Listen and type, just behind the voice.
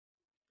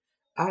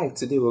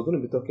Today we're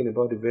going to be talking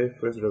about the very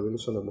first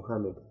revelation of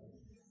Muhammad,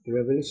 the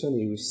revelation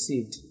he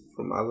received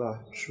from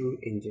Allah through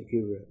Angel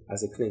Gabriel,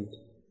 as he claimed.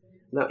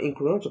 Now, in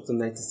Quran chapter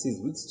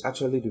 96, which is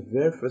actually the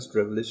very first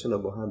revelation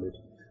of Muhammad,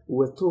 we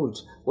were told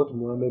what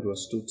Muhammad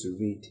was told to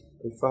read.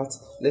 In fact,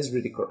 let's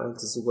read the Quran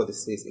to see what it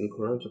says in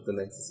Quran chapter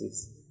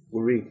 96.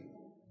 We read,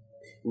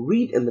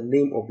 "Read in the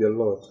name of your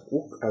Lord,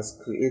 who has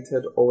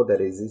created all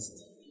that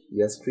exists. He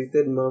has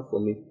created man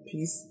from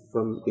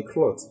a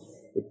cloth,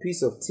 a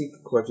piece of thick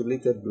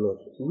coagulated blood.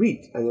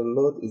 Read, and your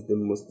Lord is the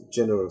most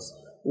generous,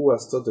 who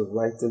has taught the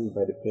writing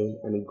by the pen,"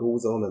 and it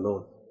goes on and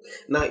on.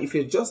 Now, if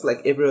you're just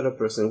like every other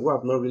person who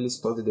have not really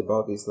studied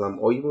about Islam,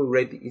 or even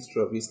read the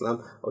history of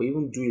Islam, or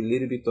even do a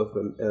little bit of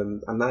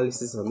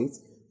analysis on it,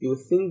 you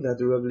would think that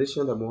the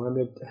revelation that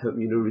Muhammad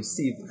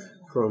received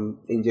from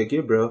Angel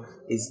Gabriel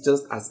is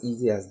just as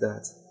easy as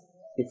that.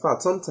 In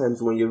fact,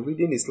 sometimes when you're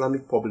reading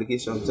Islamic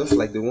publications, just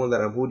like the one that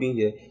I'm holding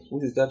here,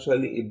 which is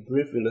actually a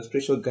brief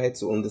illustration guide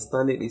to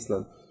understanding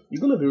Islam,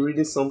 you're going to be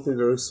reading something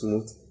very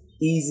smooth,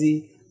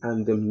 easy,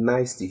 and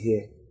nice to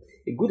hear.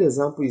 A good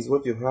example is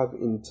what you have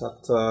in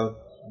chapter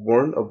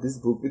 1 of this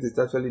book, which is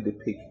actually the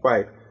page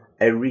 5.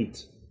 I read,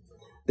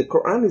 "The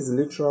Quran is the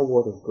literal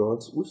word of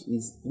God,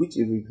 which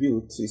he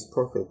revealed to his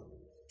prophet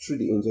through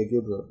the angel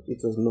Gabriel. It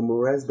was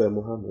memorized by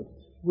Muhammad,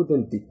 who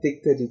then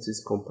dictated it to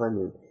his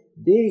companion.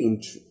 They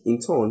in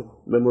turn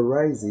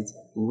memorized it,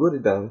 wrote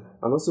it down,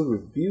 and also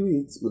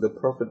reviewed it with the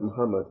Prophet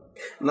Muhammad."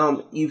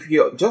 Now, if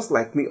you're just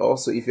like me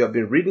also, if you have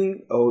been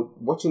reading or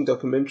watching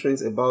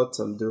documentaries about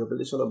the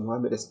revelation of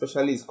Muhammad,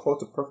 especially his call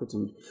to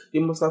prophethood, you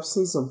must have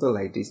seen something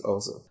like this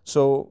also.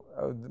 So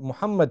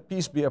Muhammad,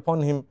 peace be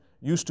upon him,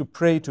 used to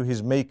pray to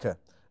his maker,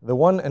 the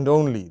one and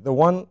only, the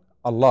one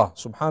Allah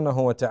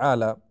subhanahu wa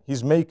ta'ala,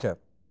 his maker,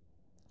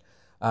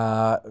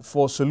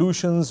 for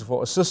solutions,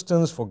 for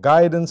assistance, for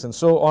guidance, and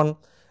so on.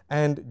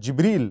 And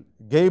Jibril,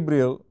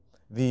 Gabriel,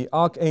 the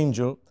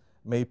archangel,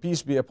 may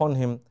peace be upon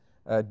him,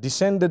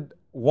 descended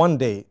one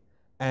day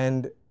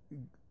and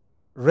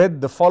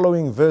read the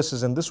following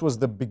verses, and this was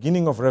the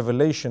beginning of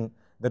revelation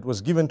that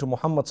was given to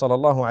Muhammad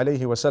sallallahu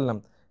alayhi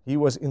wasallam. He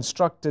was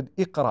instructed,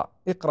 Iqra,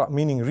 Iqra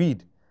meaning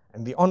read.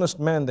 And the honest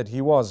man that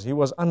he was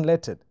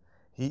unlettered.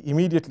 He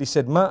immediately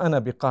said, Ma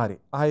ana biqari,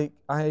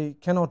 I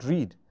cannot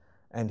read.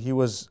 And he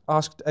was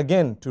asked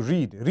again to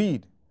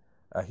read.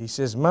 He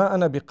says, Ma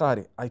ana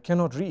biqari, I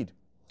cannot read.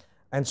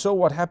 And so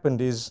what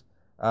happened is,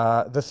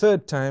 the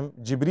third time,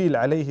 Jibril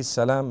alayhi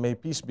salam, may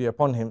peace be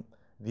upon him,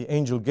 the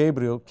angel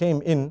Gabriel,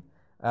 came in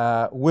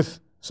with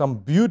some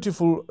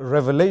beautiful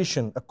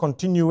revelation, a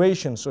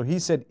continuation. So he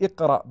said,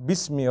 Iqra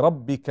bismi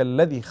rabbika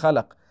alladhi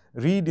khalaq,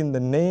 read in the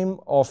name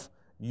of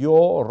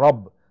your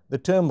Rabb. The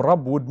term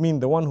Rabb would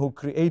mean the one who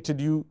created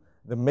you,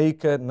 the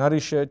maker,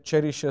 nourisher,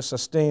 cherisher,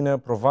 sustainer,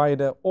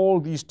 provider. All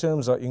these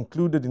terms are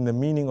included in the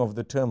meaning of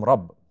the term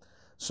Rabb.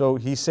 So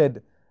he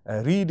said,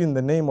 read in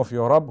the name of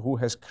your Rabb who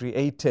has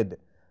created.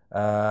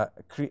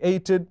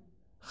 Created,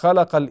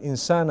 خَلَقَ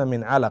الْإِنسَانَ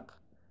مِنْ عَلَقٍ,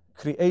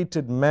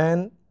 created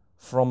man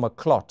from a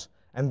clot.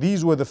 And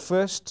these were the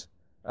first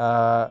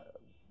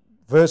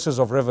verses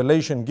of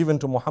revelation given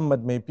to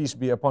Muhammad, may peace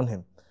be upon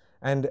him.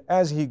 And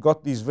as he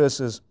got these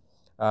verses,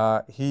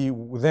 he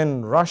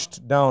then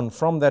rushed down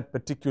from that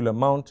particular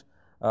mount,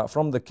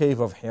 from the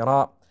cave of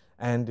Hira,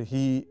 and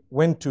he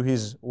went to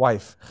his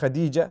wife,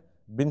 Khadija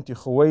binti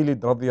Khuwaylid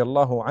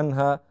radiyallahu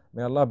anha,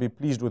 may Allah be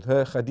pleased with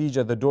her,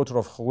 Khadija, the daughter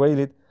of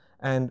Khuwaylid,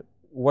 and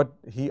what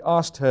he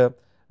asked her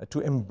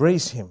to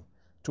embrace him,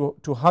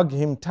 to hug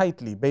him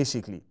tightly,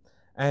 basically.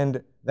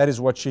 And that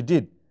is what she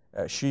did.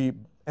 She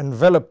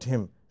enveloped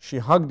him, she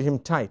hugged him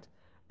tight,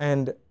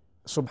 and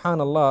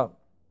subhanallah,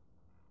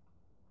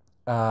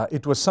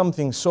 it was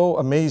something so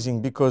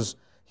amazing because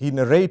he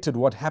narrated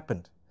what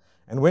happened.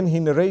 And when he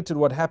narrated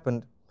what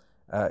happened,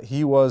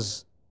 he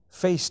was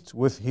faced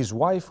with his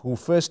wife, who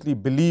firstly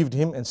believed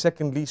him and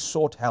secondly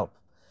sought help,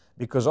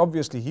 because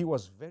obviously he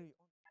was very...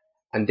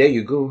 And there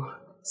you go.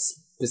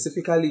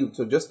 Specifically,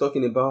 so just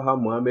talking about how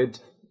Muhammad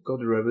got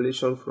the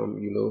revelation from,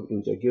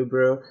 Angel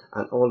Gabriel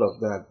and all of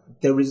that.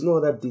 There is no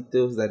other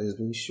details that is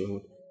being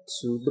shown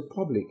to the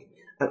public.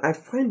 And I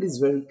find this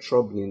very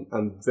troubling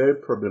and very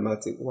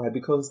problematic. Why?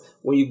 Because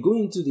when you go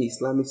into the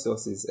Islamic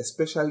sources,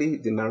 especially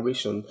the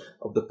narration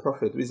of the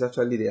Prophet, which is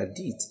actually their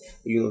deed,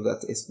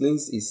 that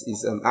explains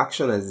his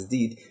action as his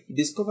deed, you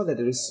discover that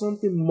there is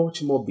something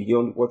much more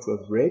beyond what you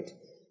have read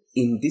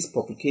in this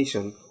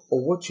publication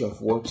or what you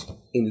have watched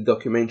in the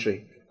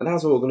documentary. And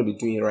that's what we're going to be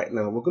doing right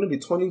now. We're going to be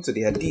turning to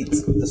the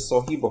Hadith, the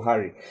Sahih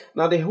Bukhari.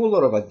 Now, there are a whole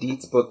lot of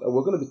Hadith, but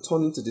we're going to be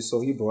turning to the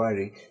Sahih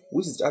Bukhari,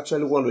 which is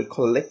actually one of the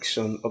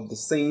collection of the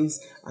sayings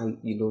and,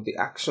 the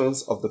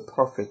actions of the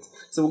Prophet.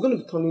 So we're going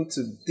to be turning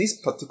to this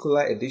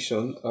particular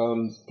edition,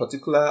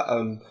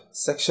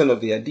 section of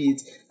the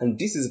Hadith, and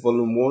this is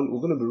volume 1. We're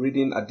going to be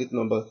reading Hadith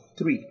number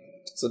 3.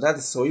 So that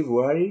is Sahih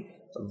Bukhari,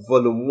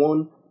 volume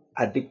 1,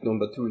 Hadith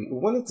number 3. We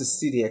wanted to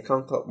see the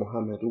account of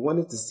Muhammad. We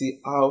wanted to see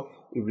how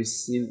he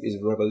received his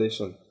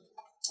revelation.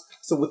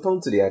 So we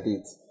turn to the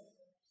Hadith.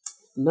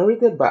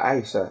 Narrated by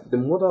Aisha, the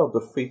mother of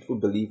the faithful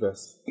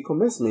believers. The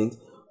commencement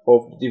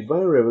of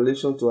divine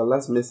revelation to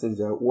Allah's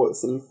messenger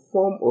was in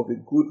form of a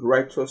good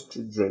righteous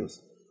true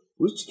dreams,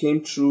 which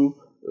came true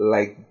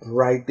like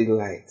bright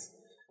daylight.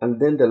 And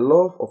then the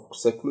love of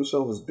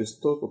seclusion was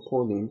bestowed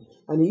upon him,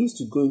 and he used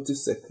to go into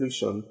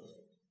seclusion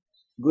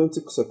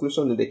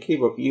in the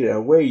cave of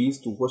Hira, where he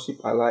used to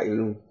worship Allah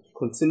alone,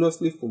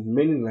 continuously for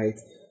many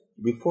nights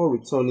before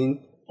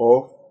returning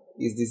of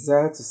his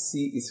desire to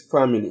see his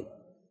family.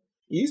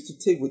 He used to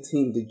take with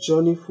him the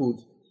journey food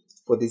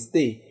for this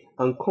day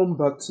and come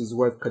back to his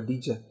wife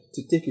Khadijah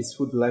to take his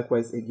food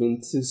likewise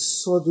again, till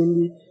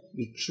suddenly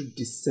the truth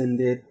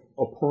descended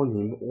upon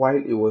him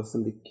while he was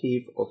in the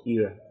cave of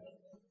Hira.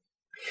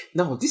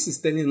 Now, this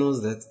is telling us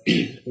that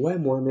while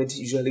Muhammad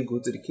usually go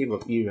to the cave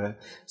of Hira,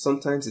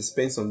 sometimes he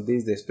spends some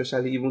days there,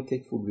 especially even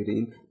take food with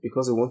him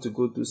because they want to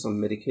go do some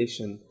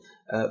meditation.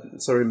 The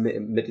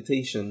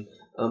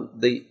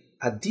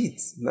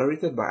hadith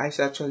narrated by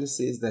Aisha actually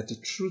says that the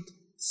truth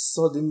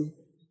suddenly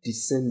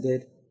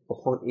descended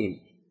upon him.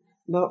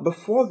 Now,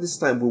 before this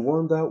time, we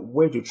wonder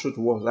where the truth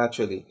was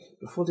actually.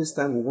 Before this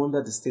time, we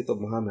wonder the state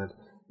of Muhammad.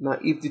 Now,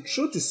 if the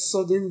truth is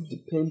suddenly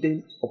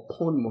dependent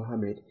upon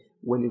Muhammad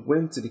when he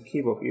went to the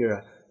cave of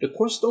Hira, the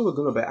question we're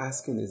going to be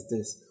asking is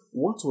this: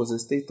 what was the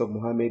state of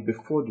Muhammad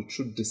before the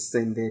truth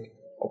descended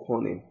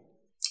upon him?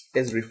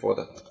 Let's read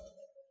further.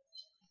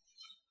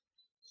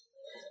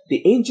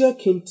 The angel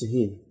came to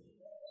him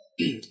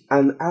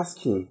and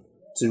asked him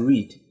to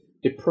read.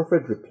 The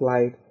prophet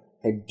replied,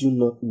 I do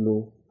not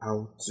know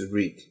how to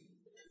read.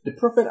 The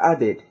prophet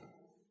added,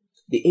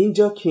 the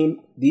angel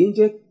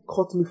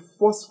caught me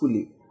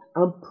forcefully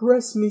and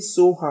pressed me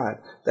so hard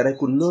that I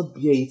could not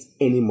bear it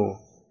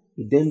anymore.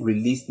 He then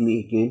released me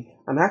again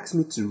and asked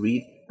me to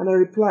read, and I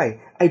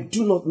replied, I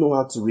do not know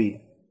how to read.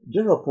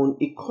 Thereupon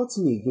he caught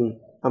me again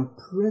and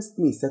pressed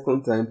me a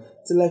second time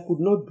till I could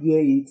not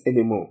bear it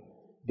anymore.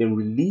 Then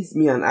released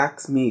me and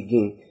asked me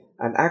again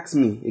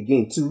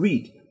to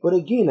read. But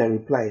again I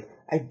replied,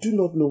 I do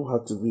not know how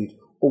to read,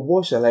 or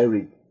what shall I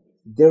read?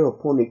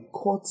 Thereupon he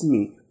caught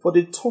me for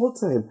the third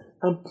time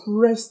and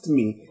pressed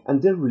me,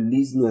 and then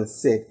released me and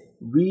said,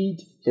 read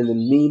in the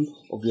name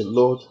of your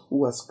Lord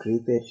who has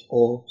created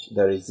all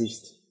that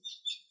exists.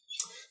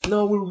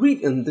 Now we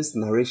read in this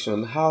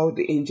narration how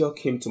the angel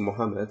came to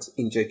Muhammad,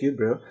 Angel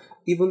Gabriel.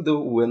 Even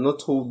though we were not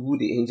told who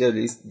the angel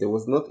is, there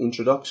was not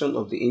introduction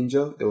of the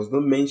angel, there was no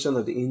mention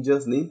of the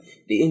angel's name.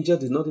 The angel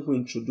did not even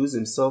introduce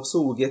himself,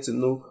 so we'll get to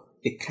know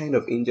the kind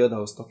of angel that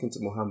was talking to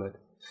Muhammad.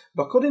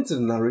 But according to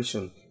the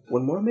narration,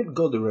 when Muhammad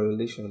got the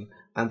revelation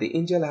and the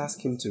angel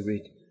asked him to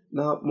read,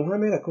 now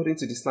Muhammad, according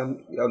to the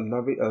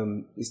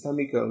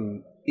Islamic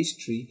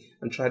history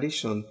and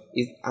tradition,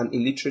 is an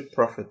illiterate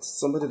prophet,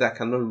 somebody that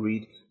cannot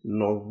read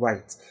nor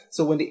write.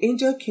 So when the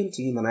angel came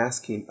to him and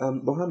asked him,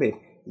 Muhammad,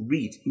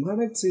 read,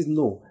 Muhammad says,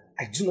 no,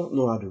 I do not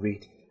know how to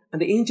read.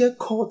 And the angel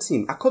called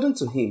him, according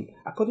to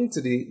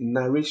the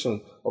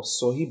narration of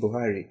Sahih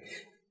Bukhari,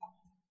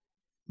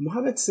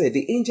 Muhammad said,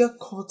 the angel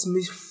caught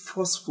me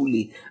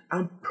forcefully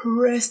and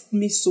pressed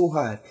me so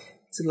hard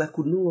till I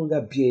could no longer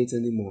bear it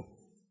anymore.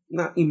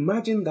 Now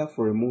imagine that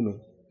for a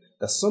moment,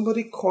 that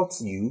somebody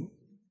caught you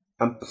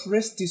and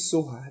pressed you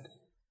so hard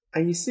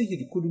and you say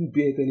you couldn't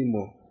bear it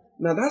anymore.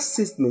 Now that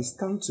statement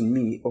sounds to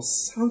me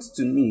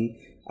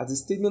as a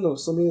statement of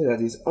somebody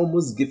that is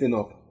almost giving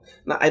up.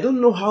 Now I don't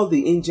know how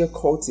the angel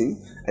caught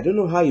him, I don't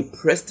know how he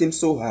pressed him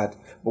so hard,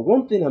 but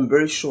one thing I'm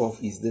very sure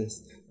of is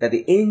this, that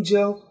the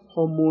angel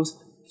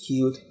almost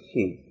killed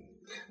him.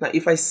 Now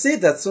if I say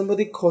that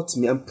somebody caught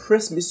me and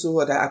pressed me so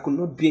hard that I could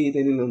not bear it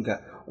any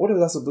longer, what is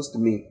that supposed to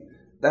mean?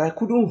 That I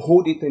couldn't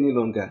hold it any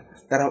longer,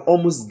 that I'm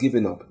almost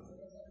giving up.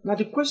 Now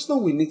the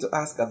question we need to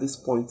ask at this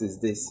point is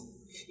this: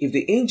 if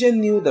the angel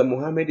knew that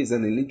Muhammad is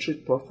an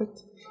illiterate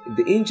prophet, if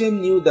the angel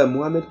knew that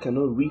Muhammad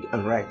cannot read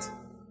and write,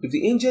 if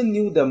the angel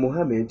knew that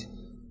Muhammad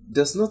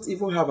does not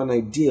even have an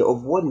idea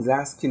of what he's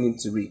asking him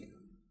to read,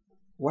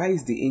 why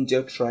is the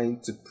angel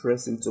trying to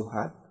press him so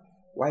hard?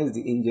 Why is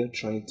the angel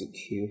trying to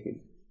kill him?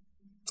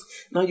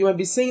 Now you might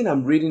be saying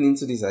I'm reading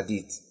into this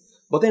hadith,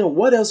 but then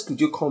what else could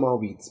you come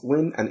out with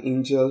when an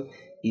angel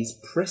is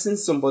pressing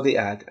somebody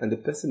hard and the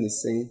person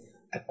is saying,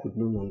 I could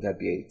no longer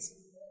bear it?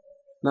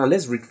 Now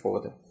let's read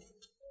further.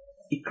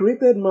 He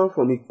created man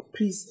from a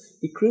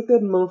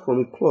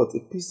cloth, a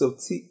piece of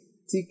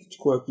thick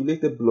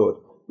coagulated blood.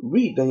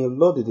 Read, and your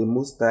Lord is the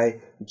Most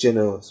High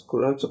generous.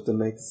 Quran chapter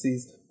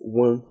 96,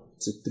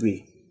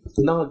 1-3.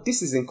 Now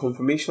this is in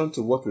confirmation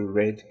to what we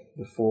read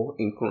before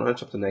in Quran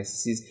chapter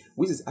 96,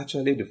 which is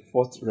actually the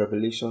fourth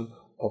revelation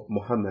of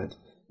Muhammad.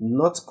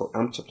 Not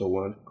Quran chapter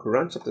 1.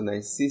 Quran chapter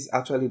 96 is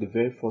actually the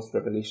very first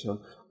revelation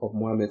of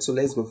Muhammad. So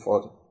let's go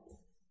further.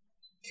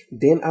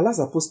 Then Allah's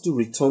apostle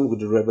returned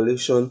with the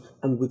revelation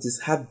and with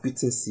his heart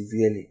beating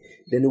severely.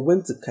 Then he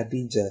went to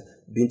Khadijah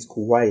bint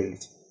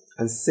Khuwaylid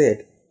and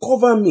said,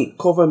 cover me,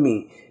 cover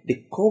me.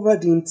 They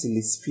covered him till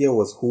his fear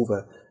was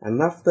over.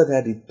 And after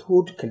that he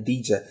told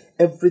Khadijah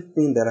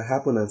everything that had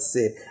happened and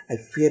said, I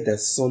fear that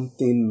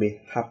something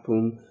may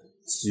happen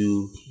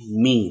to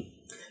me.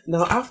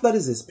 Now after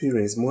this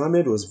experience,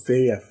 Muhammad was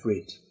very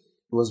afraid.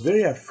 was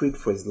very afraid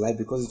for his life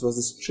because it was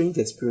a strange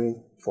experience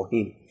for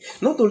him.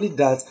 Not only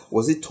that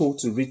was he told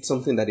to read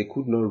something that he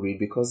could not read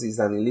because he's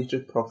an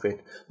illiterate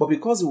prophet, but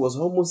because he was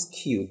almost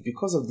killed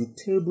because of the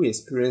terrible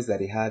experience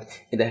that he had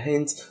in the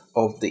hands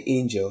of the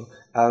angel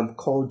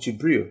called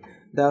Jibril.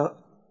 Now,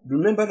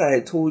 remember that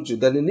I told you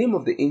that the name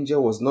of the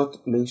angel was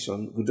not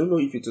mentioned. We don't know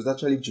if it was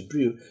actually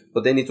Jibril,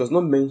 but then it was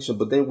not mentioned.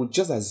 But then we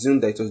just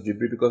assumed that it was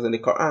Jibril because in the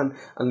Quran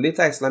and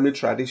later Islamic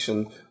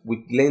tradition,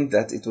 we learned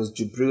that it was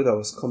Jibril that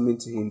was coming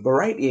to him. But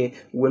right here,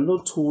 we're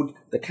not told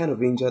the kind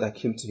of angel that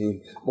came to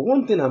him. But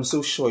one thing I'm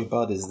so sure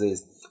about is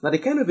this. Now, the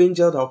kind of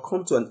angel that will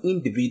come to an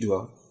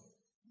individual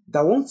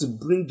that wants to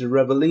bring the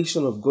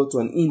revelation of God to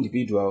an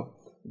individual,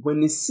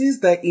 when he sees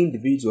that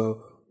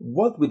individual,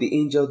 what will the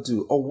angel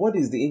do? Or what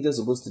is the angel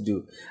supposed to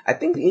do? I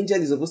think the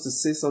angel is supposed to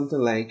say something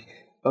like,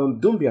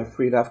 don't be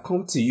afraid. I've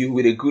come to you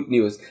with a good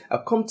news.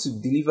 I've come to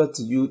deliver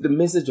to you the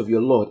message of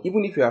your Lord.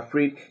 Even if you're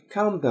afraid,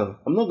 calm down.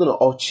 I'm not going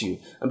to hurt you.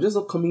 I'm just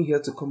not coming here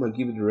to come and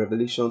give you the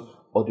revelation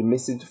or the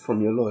message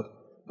from your Lord.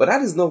 But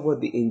that is not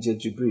what the angel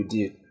Jibril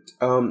did.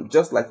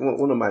 Just like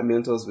one of my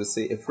mentors would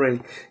say, a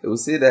friend, he would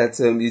say that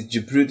is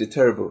Jibril the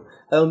terrible.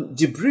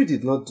 Jibril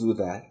did not do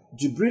that.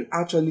 Jibril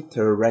actually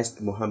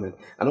terrorized Muhammad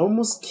and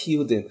almost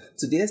killed him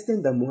to the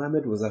extent that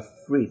Muhammad was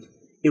afraid.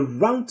 He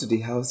ran to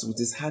the house with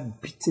his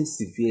heart beating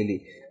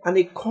severely and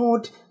he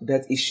called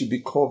that he should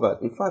be covered.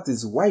 In fact,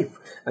 his wife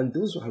and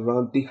those who were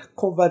around, they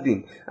covered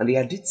him, and the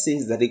hadith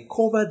says that they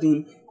covered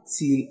him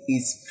till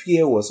his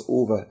fear was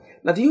over.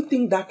 Now, do you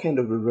think that kind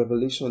of a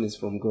revelation is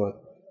from God?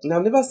 Now,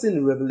 I've never seen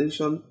a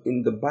revelation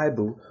in the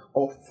Bible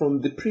or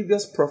from the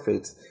previous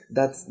prophets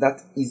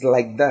that is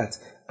like that.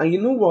 And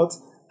you know what?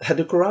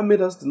 The Quran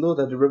made us to know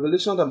that the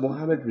revelation that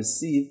Muhammad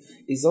received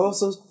is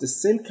also the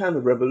same kind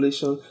of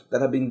revelation that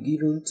had been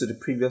given to the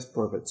previous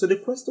prophet. So the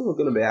question we're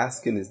going to be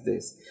asking is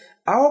this.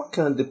 How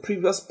can the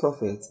previous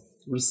prophets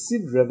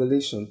receive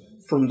revelation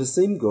from the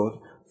same God,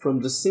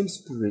 from the same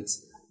Spirit,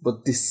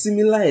 but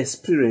dissimilar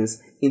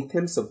experience in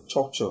terms of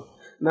torture?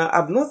 Now,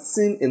 I've not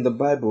seen in the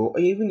Bible or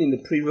even in the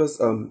previous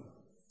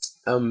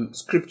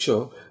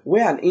scripture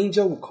where an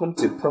angel will come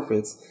to a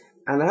prophet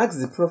and ask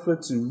the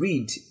prophet to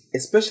read,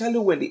 especially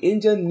when the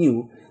angel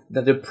knew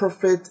that the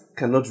prophet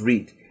cannot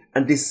read,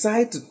 and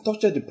decide to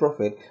torture the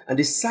prophet and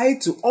decide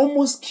to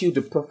almost kill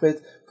the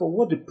prophet for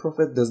what the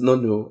prophet does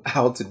not know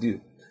how to do.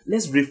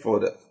 Let's read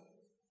further.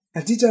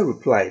 Khadija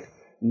replied,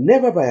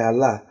 "Never by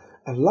Allah.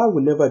 Allah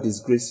will never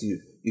disgrace you.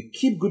 You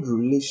keep good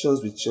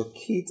relations with your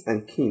kids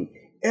and kin,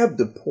 help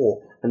the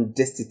poor and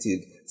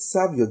destitute,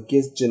 serve your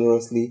guests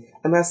generously,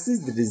 and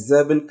assist the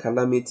deserving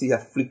calamity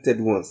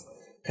afflicted ones."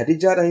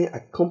 Khadija then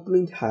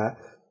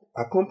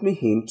accompanied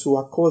him to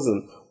her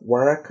cousin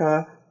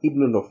Waraka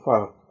ibn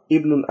Nufal,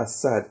 ibn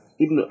Asad,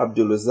 ibn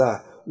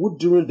Abdulazar, who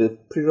during the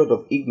period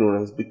of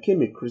ignorance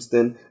became a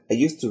Christian and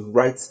used to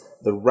write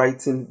the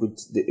writing with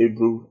the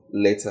Hebrew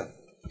letter.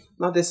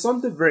 Now, there's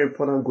something very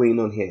important going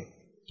on here.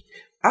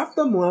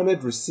 After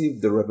Muhammad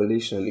received the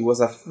revelation, he was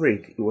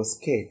afraid, he was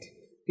scared.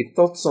 He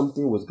thought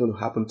something was going to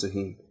happen to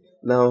him.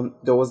 Now,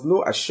 there was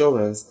no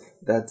assurance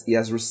that he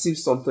has received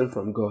something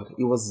from God.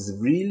 He was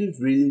really,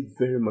 really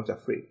very much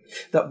afraid.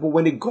 But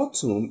when he got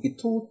home, he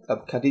told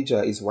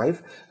Khadija, his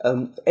wife,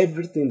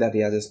 everything that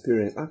he had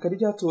experienced. And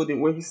Khadija told him,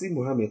 when you see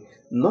Muhammad,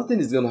 nothing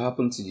is going to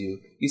happen to you.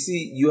 You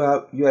see, you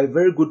are a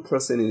very good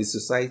person in the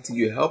society.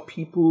 You help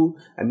people.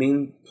 I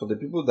mean, for the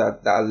people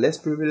that are less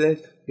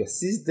privileged, you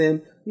assist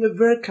them. You're a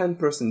very kind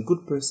person,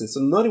 good person. So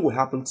nothing will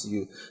happen to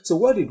you. So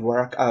what did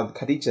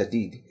Khadija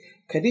did?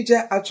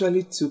 Khadija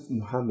actually took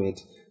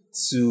Muhammad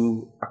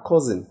to a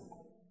cousin.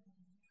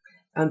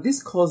 And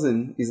this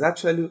cousin is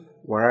actually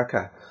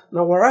Waraka.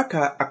 Now,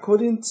 Waraka,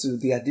 according to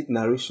the Hadith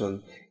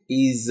narration,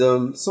 is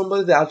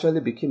somebody that actually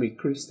became a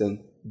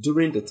Christian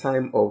during the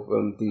time of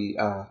the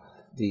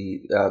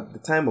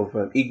time of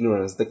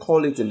ignorance. They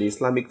call it in the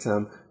Islamic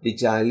term the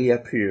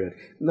Jahiliyyah period.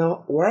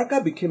 Now,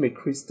 Waraka became a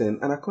Christian,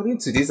 and according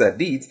to this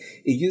Hadith,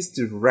 he used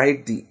to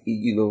write the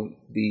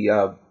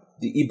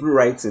Hebrew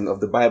writing of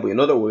the Bible.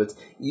 In other words,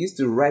 he used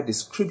to write the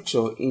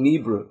scripture in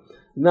Hebrew.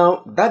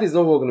 Now, that is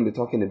not what we're going to be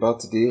talking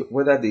about today,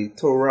 whether the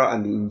Torah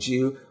and the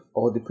Injil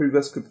or the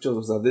previous scriptures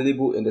was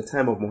available in the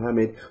time of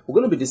Muhammad. We're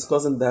going to be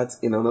discussing that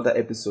in another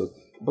episode.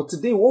 But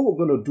today, what we're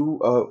going to do,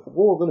 what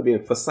we're going to be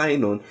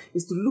emphasizing on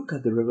is to look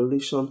at the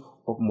revelation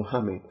of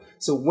Muhammad.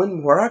 So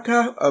when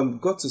Waraka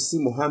got to see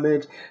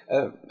Muhammad,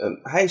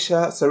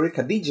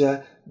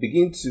 Khadija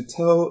began to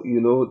tell,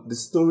 the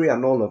story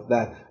and all of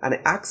that. And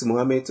I asked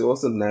Muhammad to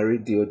also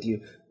narrate the audio.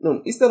 No,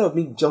 instead of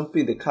me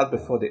jumping the cart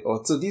before the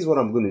horse. So this is what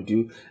I'm going to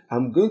do.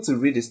 I'm going to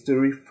read the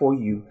story for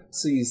you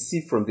so you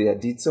see from the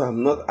hadith. So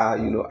I'm not,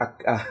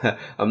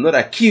 I'm not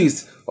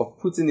accused of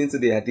putting into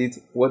the hadith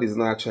what is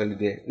not actually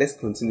there. Let's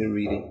continue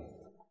reading.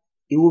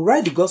 He will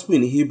write the gospel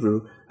in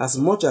Hebrew as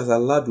much as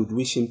Allah would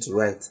wish him to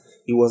write.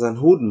 He was an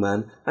old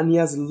man and he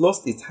has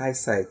lost his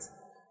eyesight.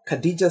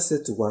 Khadija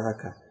said to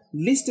Waraka,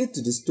 "Listen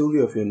to the story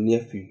of your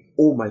nephew,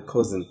 O my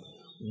cousin."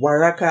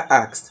 Waraka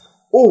asked,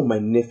 "O my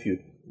nephew,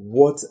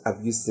 what have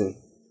you seen?"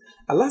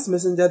 Allah's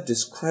messenger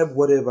described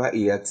whatever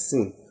he had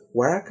seen.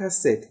 Waraka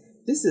said,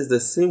 "This is the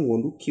same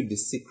one who kept the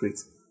secret,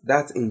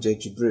 that angel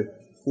Jibril,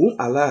 whom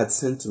Allah had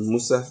sent to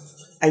Musa.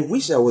 I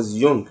wish I was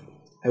young.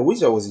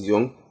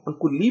 And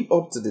could live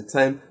up to the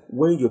time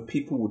when your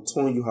people would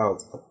turn you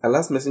out."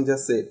 Allah's messenger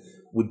said,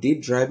 "Would they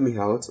drive me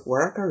out?"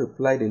 Waraka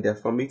replied in the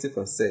affirmative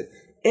and said,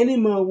 "Any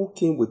man who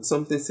came with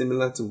something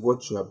similar to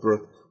what you have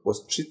brought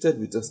was treated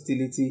with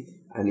hostility,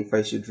 and if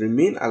I should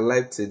remain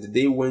alive till the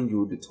day when you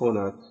will be turned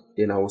out,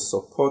 then I will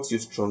support you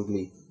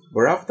strongly."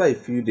 But after a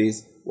few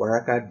days,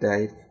 Waraka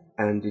died,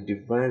 and the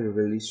divine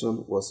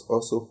revelation was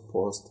also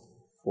paused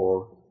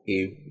for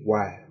a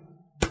while.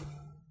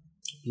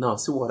 Now,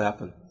 see what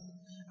happened.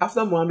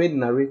 After Muhammad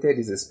narrated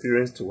his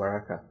experience to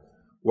Waraka,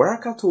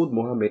 Waraka told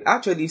Muhammad,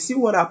 "Actually, see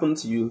what happened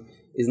to you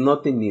is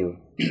nothing new.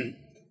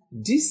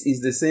 This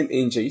is the same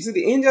angel. You see,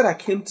 the angel that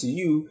came to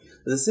you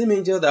is the same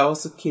angel that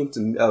also came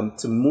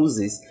to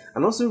Moses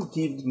and also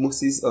gave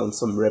Moses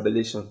some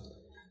revelation."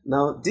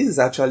 Now, this is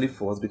actually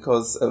false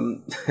because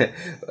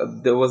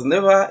there was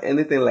never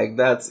anything like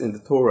that in the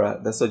Torah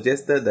that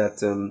suggested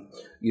that,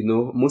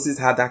 Moses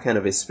had that kind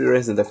of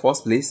experience in the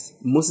first place.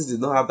 Moses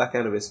did not have that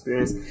kind of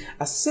experience.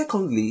 And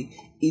secondly,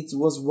 it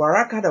was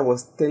Waraka that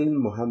was telling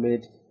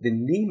Muhammad the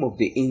name of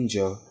the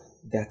angel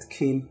that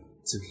came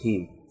to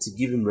him to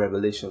give him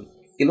revelation.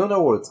 In other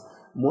words,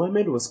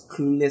 Muhammad was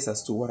clueless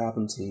as to what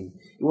happened to him.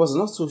 He was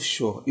not so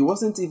sure. He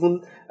wasn't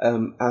even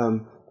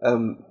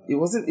it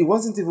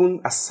wasn't even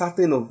as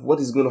certain of what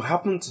is going to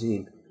happen to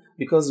him,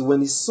 because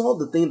when he saw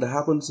the thing that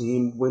happened to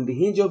him, when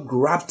the angel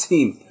grabbed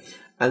him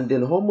and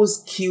then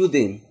almost killed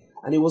him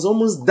and he was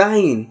almost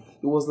dying,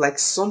 it was like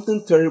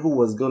something terrible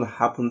was going to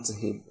happen to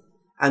him.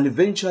 And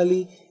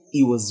eventually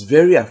he was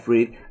very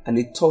afraid, and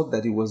he thought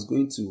that he was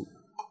going to,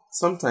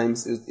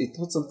 sometimes he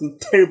thought something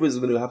terrible was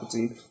going to happen to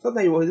him.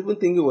 Sometimes he was even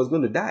thinking he was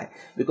going to die,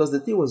 because the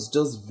thing was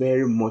just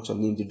very much on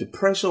him. The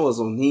depression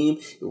was on him.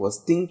 He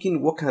was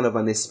thinking, what kind of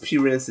an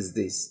experience is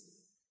this?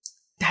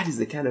 That is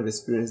the kind of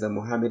experience that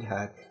Muhammad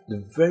had.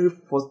 The very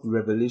first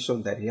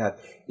revelation that he had,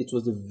 it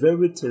was a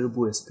very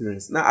terrible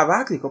experience. Now, I've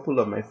asked a couple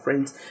of my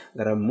friends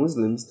that are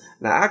Muslims,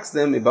 and I asked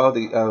them about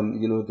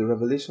the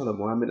revelation of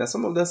Muhammad, and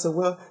some of them said,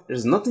 well,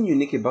 there's nothing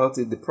unique about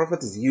it. The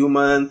Prophet is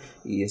human.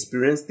 He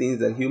experienced things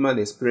that human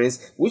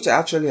experience, which I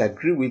actually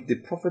agree with. The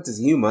Prophet is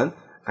human,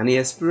 and he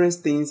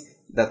experienced things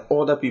that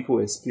other people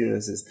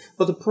experiences.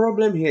 But the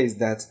problem here is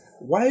that,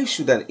 why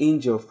should an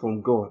angel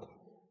from God,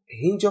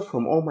 an angel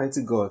from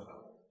Almighty God,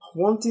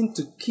 wanting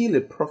to kill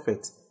a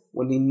prophet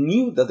when he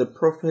knew that the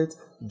prophet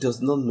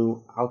does not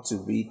know how to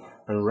read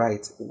and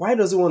write? Why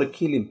does he want to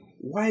kill him?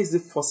 Why is he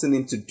forcing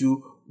him to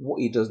do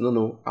what he does not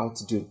know how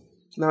to do?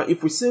 Now,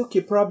 if we say, okay,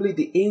 probably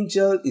the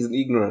angel is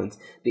ignorant,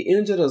 the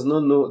angel does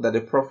not know that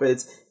the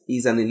prophet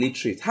is an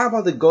illiterate. How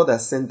about the God that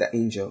sent the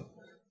angel?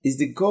 Is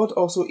the God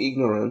also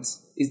ignorant?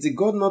 Is the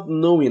God not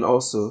knowing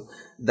also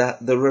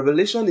that the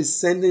revelation is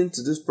sending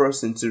to this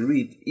person to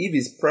read, if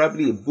it's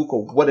probably a book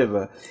or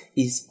whatever,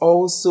 is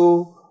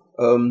also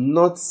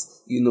not,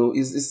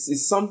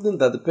 is something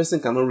that the person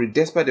cannot read,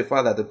 despite the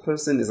fact that the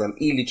person is an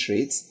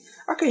illiterate?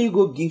 How can you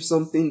go give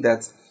something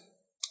that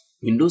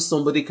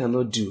somebody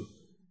cannot do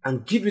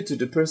and give it to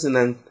the person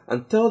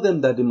and tell them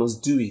that they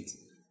must do it,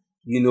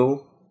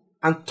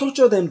 and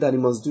torture them that they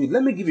must do it?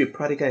 Let me give you a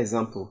practical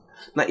example.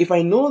 Now, if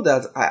I know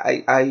that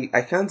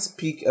I can't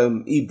speak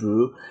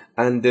Hebrew,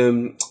 and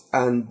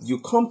you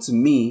come to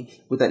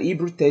me with an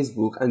Hebrew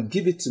textbook and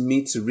give it to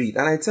me to read,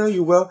 and I tell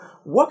you, well,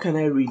 what can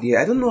I read here?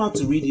 I don't know how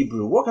to read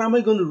Hebrew. What am I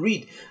going to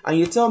read? And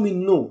you tell me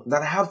no,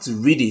 that I have to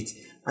read it,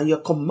 and you're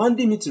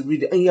commanding me to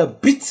read it, and you're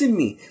beating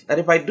me that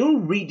if I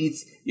don't read it,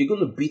 you're going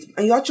to beat me,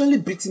 and you're actually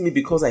beating me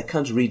because I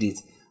can't read it.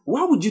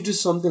 Why would you do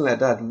something like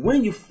that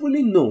when you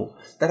fully know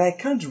that I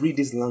can't read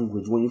this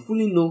language, when you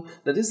fully know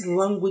that this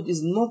language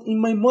is not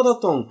in my mother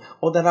tongue,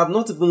 or that I've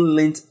not even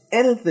learned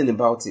anything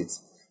about it?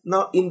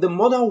 Now, in the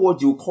modern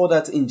world, you call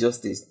that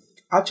injustice.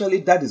 Actually,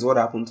 that is what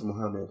happened to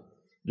Muhammad.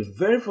 The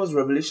very first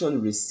revelation he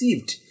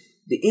received,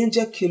 the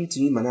angel came to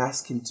him and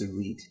asked him to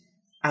read,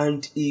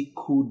 and he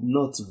could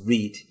not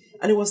read.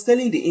 And he was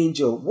telling the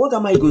angel, what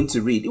am I going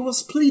to read? He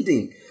was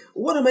pleading,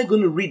 what am I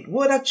going to read?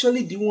 What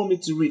actually do you want me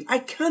to read? I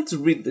can't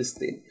read this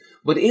thing.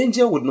 But the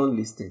angel would not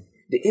listen.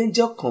 The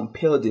angel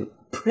compelled him,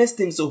 pressed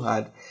him so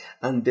hard,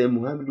 and then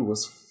Muhammad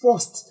was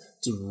forced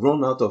to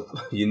run out of,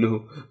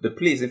 the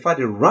place. In fact,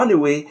 he ran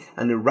away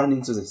and he ran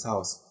into his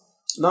house.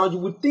 Now, you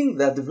would think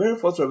that the very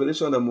first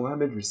revelation that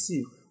Muhammad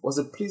received was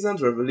a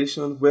pleasant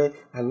revelation where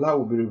Allah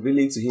will be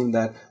revealing to him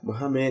that,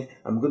 Muhammad,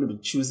 I'm going to be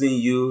choosing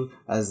you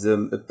as a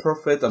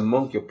prophet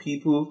among your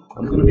people.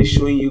 I'm going to be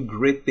showing you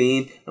great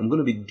things. I'm going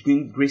to be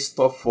doing great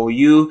stuff for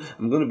you.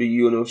 I'm going to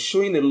be,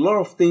 showing a lot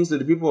of things to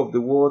the people of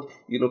the world,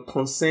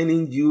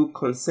 concerning you,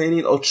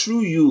 or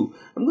through you.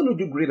 I'm going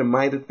to do great and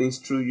mighty things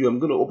through you. I'm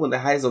going to open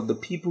the eyes of the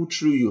people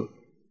through you.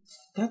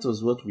 That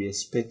was what we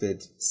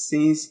expected,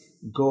 since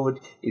God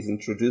is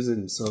introducing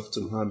himself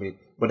to Muhammad.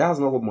 But that's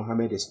not what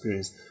Muhammad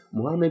experienced.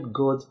 Muhammad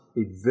got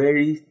a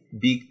very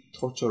big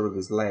torture of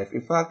his life.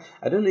 In fact,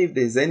 I don't know if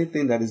there's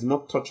anything that is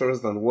more torturous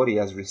than what he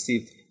has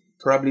received.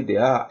 Probably they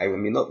are, I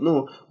may not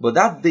know, but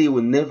that day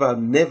will never,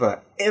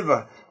 never,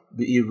 ever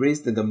be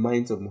erased in the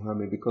minds of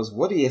Muhammad, because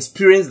what he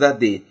experienced that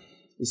day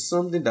is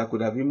something that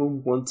could have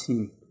even wanted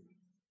him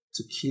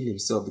to kill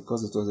himself,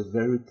 because it was a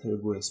very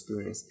terrible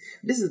experience.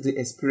 This is the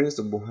experience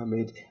of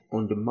Muhammad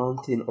on the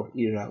mountain of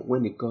Hira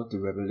when he got the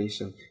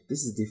revelation.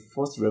 This is the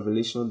first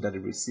revelation that he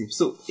received.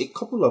 So a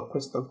couple of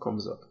questions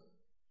comes up.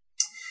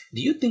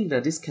 Do you think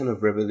that this kind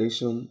of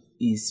revelation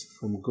is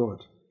from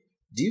God?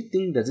 Do you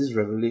think that this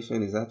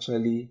revelation is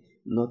actually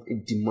not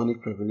a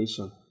demonic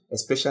revelation,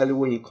 especially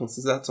when you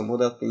consider some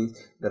other things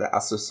that are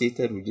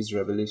associated with this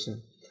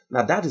revelation?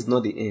 Now, that is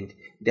not the end.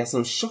 There are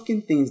some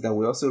shocking things that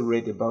we also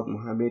read about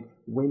Muhammad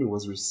when he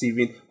was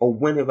receiving, or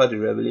whenever the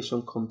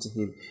revelation comes to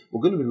him.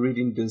 We're going to be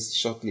reading this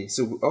shortly.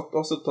 So we'll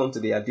also turn to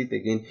the hadith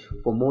again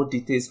for more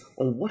details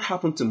on what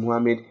happened to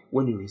Muhammad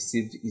when he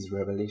received his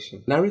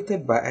revelation.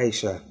 Narrated by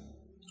Aisha,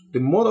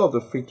 the mother of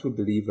the faithful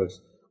believers,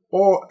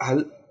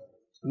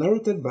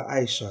 narrated by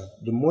Aisha,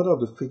 the mother of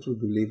the faithful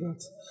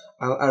believers,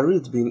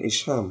 Al-Arid bin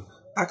Isham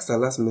asked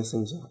Allah's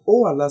messenger,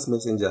 "O Allah's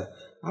messenger,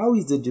 how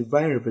is the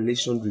divine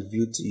revelation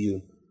revealed to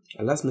you?"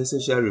 Allah's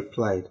messenger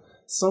replied,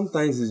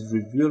 "Sometimes it's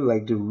revealed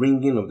like the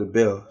ringing of the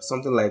bell,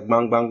 something like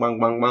bang, bang, bang,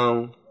 bang,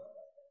 bang.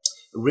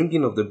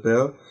 Ringing of the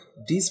bell.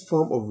 This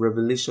form of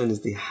revelation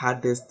is the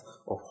hardest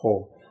of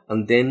all,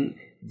 and then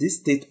this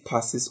state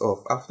passes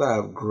off after I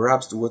have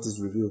grasped what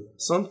is revealed.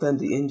 Sometimes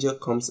the angel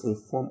comes in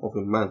form of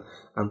a man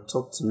and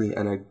talks to me,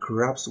 and I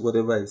grasp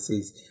whatever he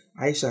says."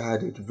 Aisha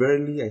added,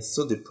 "Verily, I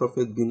saw the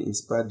prophet being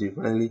inspired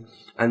divinely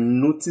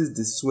and noticed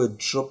the sweat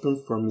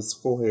dropping from his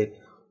forehead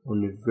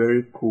on a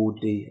very cold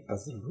day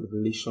as the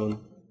revelation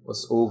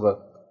was over."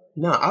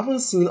 Now, having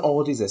seen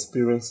all these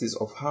experiences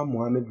of how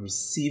Muhammad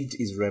received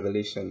his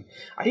revelation,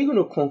 are you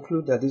going to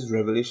conclude that this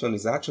revelation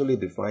is actually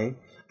divine?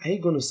 Are you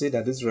going to say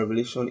that this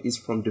revelation is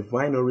from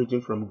divine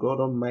origin, from God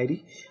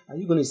Almighty? Are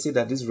you going to say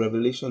that this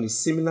revelation is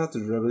similar to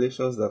the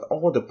revelations that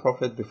all the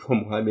prophets before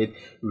Muhammad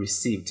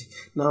received?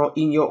 Now,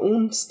 in your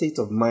own state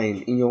of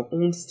mind, in your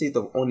own state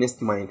of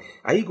honest mind,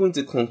 are you going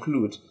to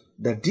conclude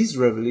that this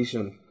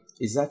revelation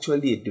is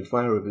actually a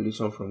divine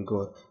revelation from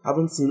God?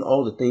 Having seen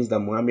all the things that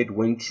Muhammad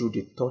went through,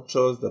 the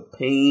tortures, the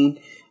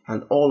pain,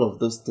 and all of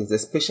those things,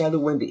 especially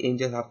when the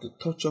angels have to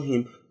torture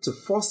him to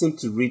force him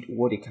to read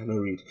what he cannot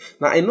read.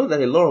 Now, I know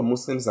that a lot of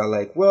Muslims are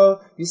like, well,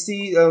 you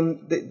see,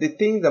 the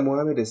thing that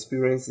Muhammad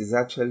experienced is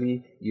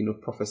actually,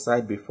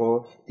 prophesied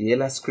before. The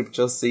earlier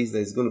scripture says that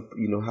he's going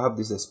to, have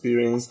this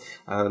experience,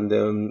 and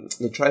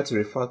they try to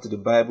refer to the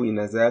Bible in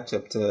Isaiah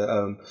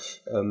chapter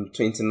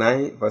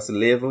 29, verse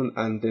 11,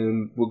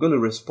 and we're going to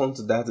respond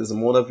to that in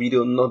some other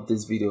video, not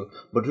this video.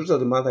 But the truth of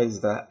the matter is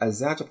that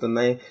Isaiah chapter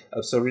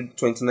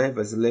 29,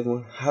 verse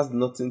 11 has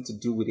nothing to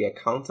do with the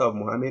encounter of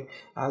Muhammad,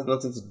 has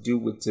nothing to do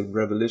with the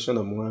revelation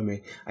of Muhammad.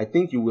 I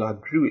think you will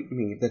agree with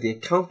me that the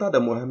encounter that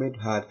Muhammad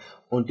had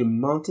on the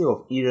mountain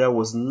of Hira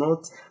was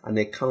not an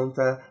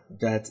encounter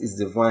that is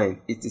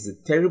divine. It is a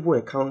terrible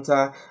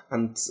encounter,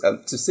 and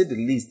to say the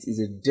least, is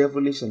a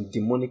devilish and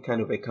demonic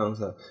kind of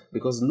encounter,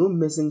 because no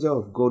messenger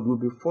of God will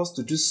be forced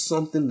to do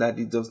something that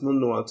he does not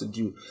know how to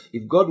do.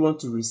 If God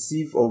wants to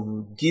receive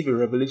or give a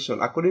revelation,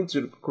 according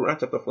to Quran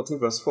chapter 14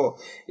 verse 4,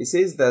 it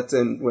says that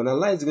when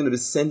Allah is going to be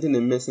sending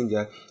a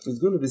messenger, he's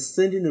going to be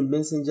sending a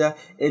messenger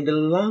in the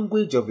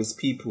language of his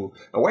people.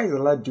 And why is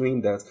Allah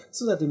doing that?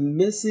 So that the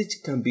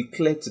message can be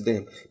clear to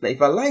them. Now,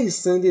 if Allah is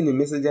sending a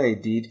messenger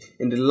indeed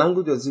in the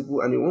language of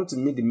people and he wants to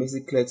make the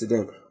message clear to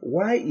them,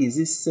 why is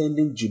he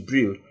sending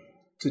Jibril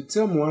to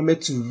tell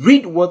Muhammad to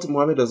read what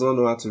Muhammad does not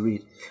know how to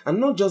read? And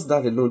not just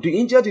that alone, the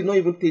angel did not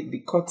even take the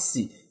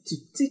courtesy to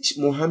teach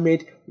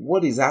Muhammad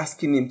what he's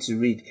asking him to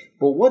read.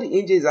 But what the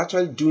angel is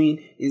actually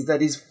doing is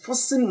that he's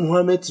forcing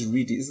Muhammad to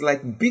read it. It's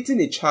like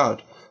beating a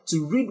child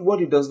to read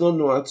what he does not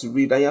know how to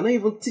read, and you're not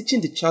even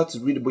teaching the child to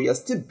read it, but you're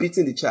still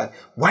beating the child.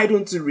 Why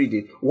don't you read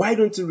it? Why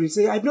don't you read it?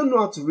 Say, I don't know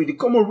how to read it.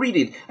 Come on, read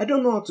it. I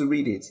don't know how to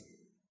read it.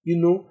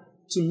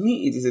 To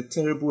me, it is a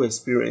terrible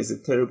experience, a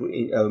terrible,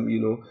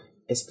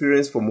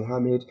 experience for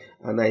Muhammad,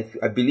 and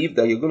I believe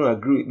that you're going to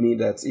agree with me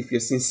that if you're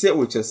sincere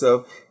with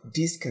yourself,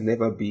 this can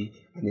never be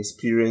an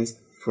experience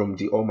from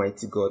the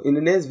Almighty God. In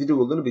the next video,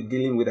 we're going to be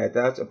dealing with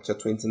Isaiah chapter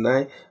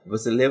 29,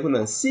 verse 11,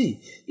 and see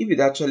if it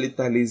actually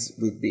tallies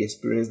with the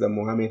experience that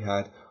Muhammad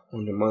had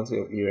on the mountain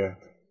of Hira.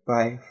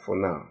 Bye for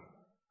now.